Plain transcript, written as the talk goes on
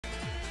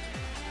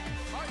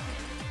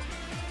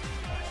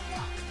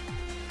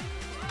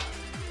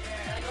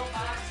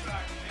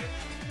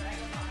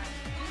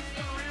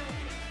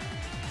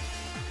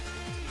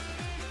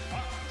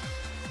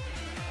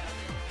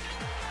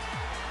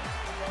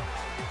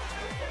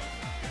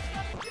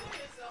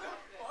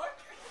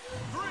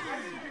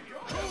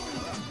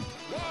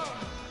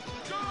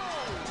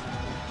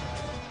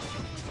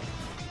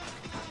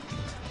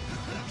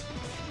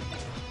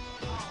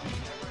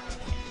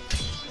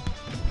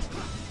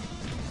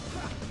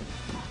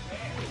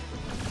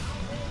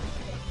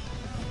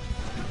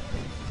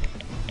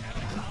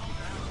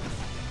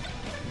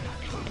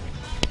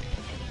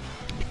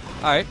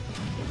Alright.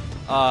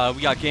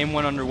 We got game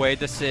one underway.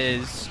 This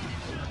is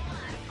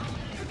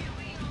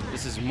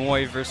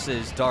Moy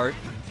versus Dart.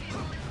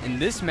 And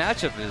this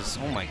matchup is,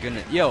 oh my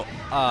goodness. Yo,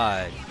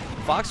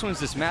 Fox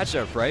wins this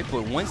matchup, right?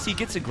 But once he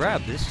gets a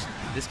grab, this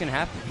can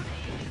happen.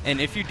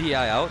 And if you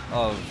DI out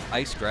of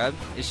Ike's grab,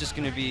 it's just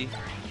gonna be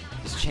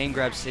this chain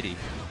grab city.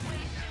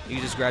 He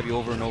can just grab you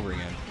over and over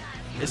again.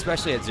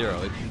 Especially at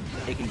 0.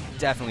 It can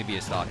definitely be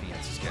a stock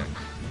against this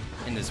character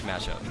in this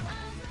matchup.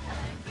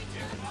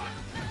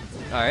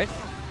 Alright.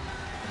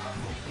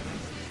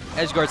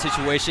 Edge guard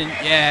situation.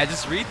 Yeah,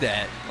 just read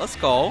that. Let's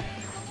go.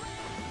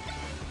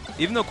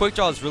 Even though quick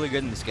draw is really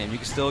good in this game, you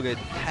can still get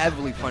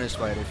heavily punished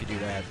by it if you do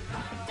that.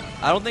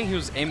 I don't think he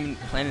was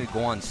planning to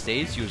go on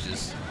stage. He was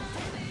just,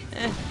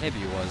 maybe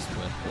he was,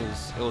 but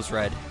it was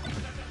red.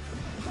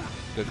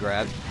 Good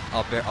grab.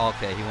 Oh, bear.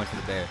 Okay, he went for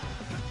the bear.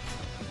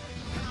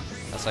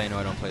 That's how you know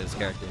I don't play this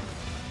character.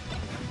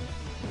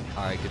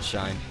 Alright, good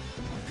shine.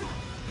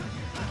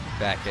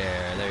 Back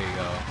air. There you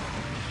go.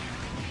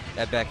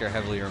 That back air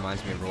heavily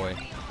reminds me of Roy.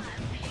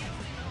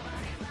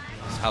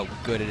 That's how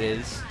good it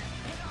is.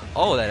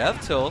 Oh, that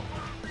F tilt.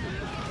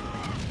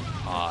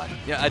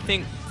 Yeah, I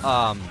think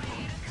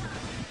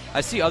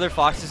I see other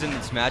Foxes in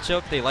this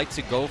matchup. They like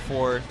to go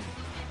for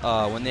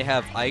when they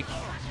have Ike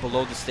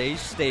below the stage.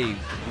 They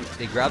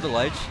grab the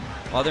ledge.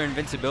 While they're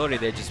invincibility,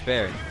 they just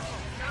bear.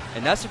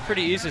 And that's a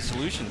pretty easy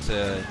solution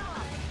to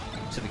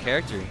the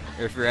character.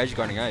 Or if you're edge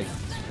guarding Ike,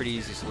 it's a pretty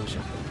easy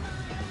solution.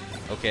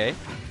 Okay.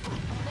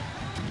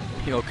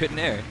 Yo, couldn't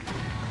air.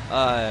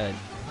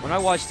 When I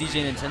watch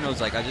DJ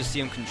Nintendo's, like, I just see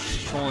him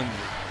controlling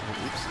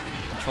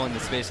the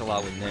space a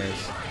lot with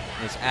nairs.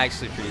 And it's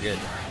actually pretty good.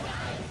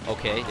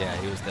 Okay, yeah,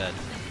 he was dead.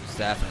 He was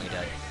definitely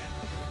dead.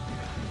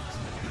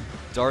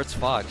 Darts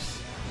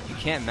Fox. You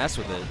can't mess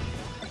with it.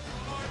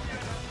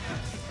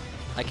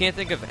 I can't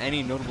think of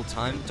any notable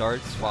time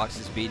Darts Fox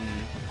has beaten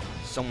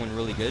someone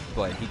really good,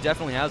 but he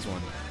definitely has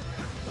one.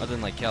 Other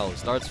than, like,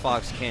 Kells. Darts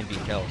Fox can beat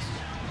Kells.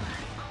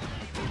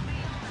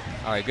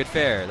 Alright, good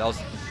fair. That was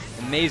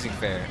amazing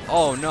fair.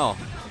 Oh, no.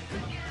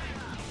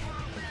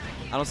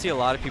 I don't see a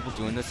lot of people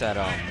doing this at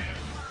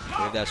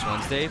Wavedash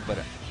Wednesday, but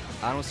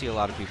I don't see a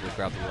lot of people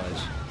grab the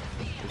ledge.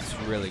 It's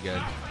really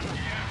good.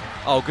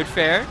 Oh, good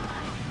fair.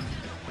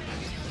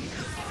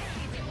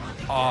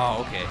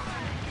 Oh, okay.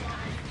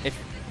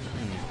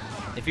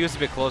 If he was a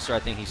bit closer, I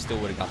think he still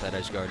would have got that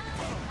edge guard.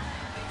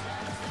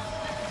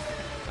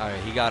 Alright,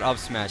 he got up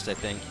smashed, I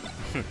think.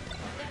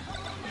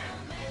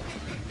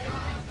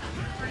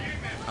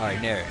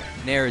 Alright, Nair.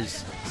 Nair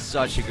is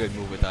such a good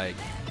move with Ike.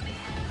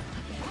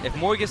 If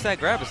Moore gets that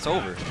grab, it's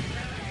over.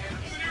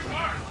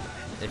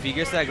 If he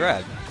gets that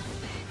grab.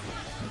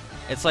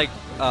 It's like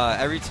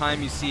every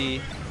time you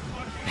see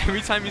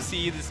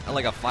this,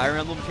 like a Fire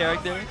Emblem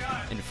character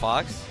in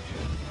Fox,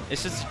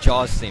 it's just a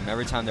Jaws theme.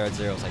 Every time they're at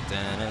 0, it's like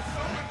dan it,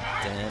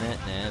 dan it,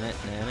 dan it,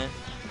 dan it.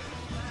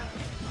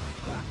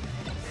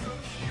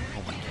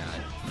 Oh my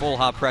god. Full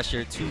hot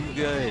pressure, too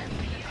good.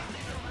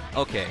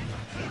 Okay.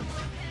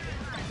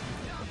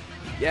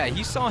 Yeah,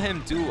 he saw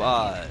him do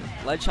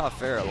ledge hop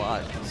fair a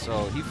lot,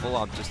 so he full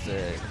up just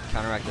to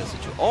counteract that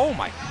situation. Oh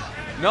my,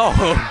 no!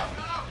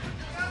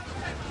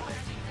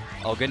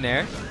 Oh, good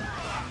nair.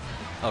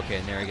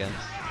 Okay, nair again.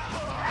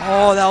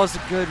 Oh, that was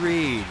a good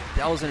read.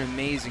 That was an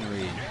amazing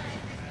read.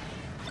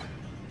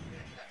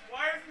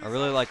 I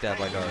really like that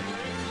by Dart.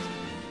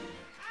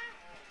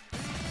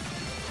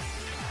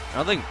 I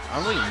don't think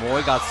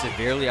Moy got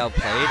severely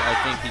outplayed. I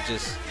think he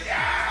just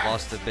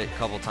lost a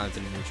couple times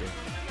in the neutral.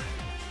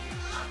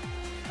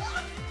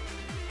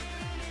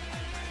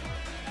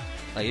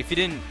 Like if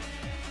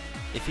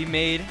he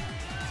made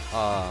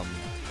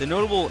the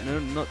notable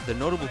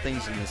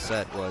things in this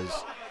set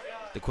was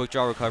the quick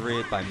draw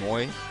recovery by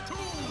Moy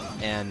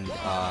and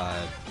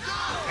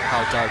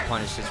how Dart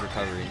punished his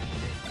recovery.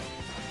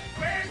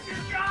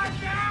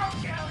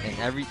 And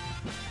at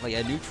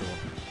neutral,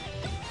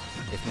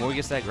 if Moy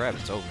gets that grab,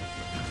 it's over.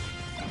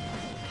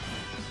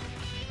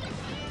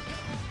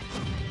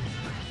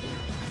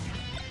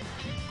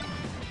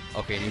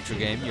 Okay, neutral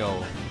game,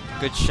 yo,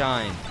 good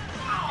shine.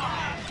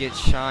 Get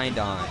shined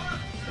on.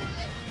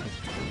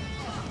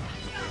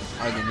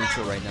 I'm in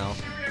neutral right now.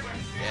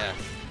 Yeah.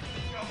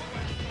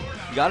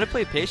 You gotta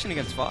play patient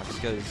against Fox,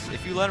 because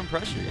if you let him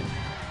pressure you,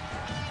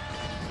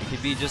 it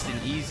could be just an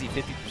easy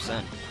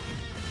 50%.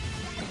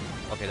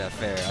 Okay, that's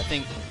fair. I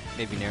think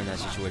maybe Nair in that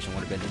situation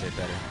would have been a bit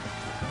better.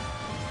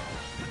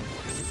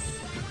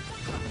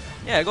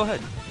 Yeah, go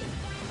ahead.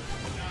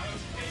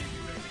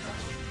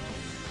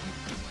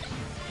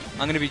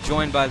 I'm gonna be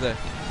joined by the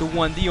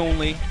one, the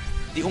only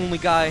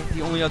guy,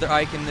 the only other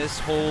Ike in this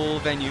whole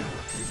venue.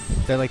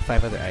 There are like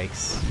 5 other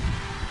Ikes.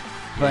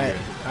 But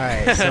all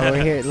right, so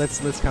we're here. Let's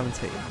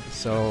commentate.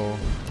 So.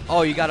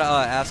 Oh, you gotta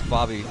ask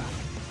Bobby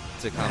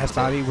to commentate. Ask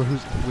Bobby.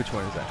 Which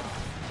one is that?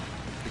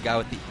 The guy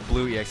with the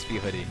blue EXP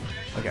hoodie.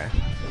 Okay.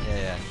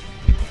 Yeah.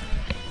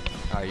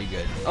 Alright, you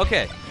good.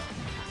 Okay.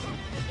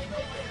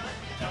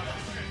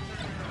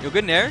 Yo,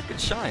 good nair.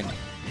 Good shine.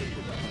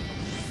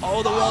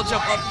 Oh, the wall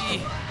jump up E.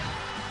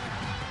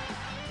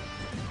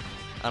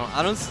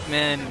 I don't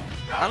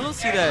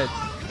see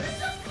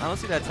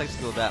that tech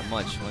skill that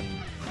much when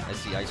I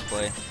see Ice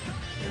play.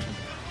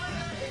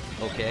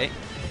 Okay.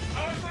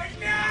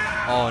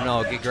 Oh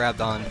no, get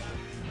grabbed on.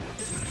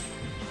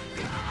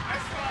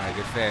 Alright,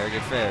 good fair,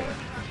 good fair.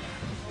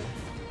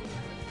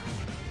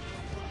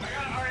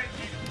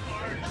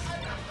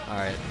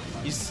 Alright.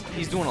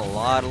 He's doing a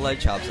lot of leg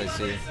chops, I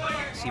see.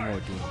 Seymour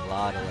doing a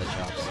lot of leg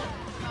chops.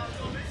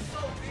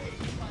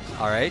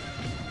 Alright.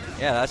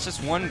 Yeah, that's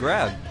just one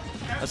grab.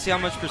 Let's see how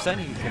much percent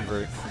he can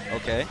convert.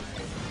 Okay.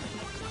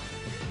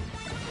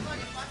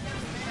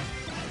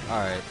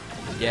 Alright.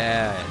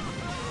 Yeah.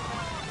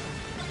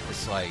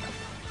 It's like...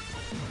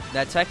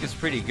 That tech is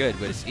pretty good,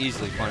 but it's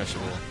easily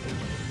punishable.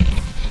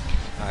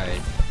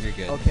 Alright, you're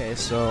good. Okay,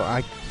 so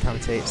I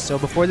commentate. So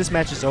before this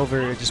match is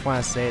over, I just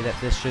want to say that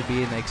this should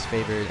be in Ike's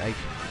favor.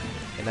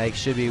 And Ike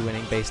should be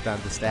winning based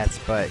on the stats,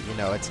 but, you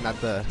know, it's not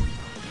the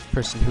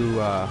person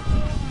who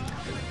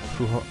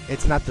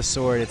it's not the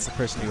sword, it's the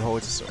person who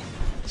holds the sword.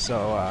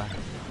 So,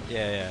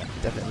 yeah.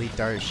 Definitely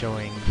Dart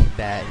showing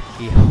that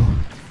he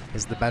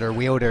is the better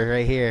wielder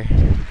right here.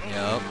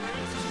 Yep.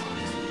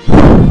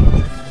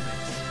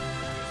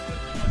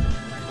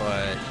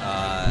 But,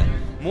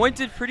 Moy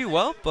did pretty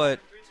well, but,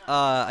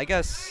 I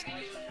guess...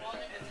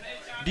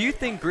 Do you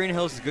think Green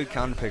Hills is a good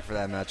counter pick for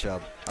that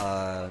matchup?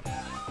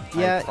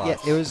 Yeah,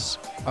 it was,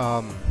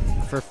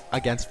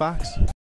 against Fox.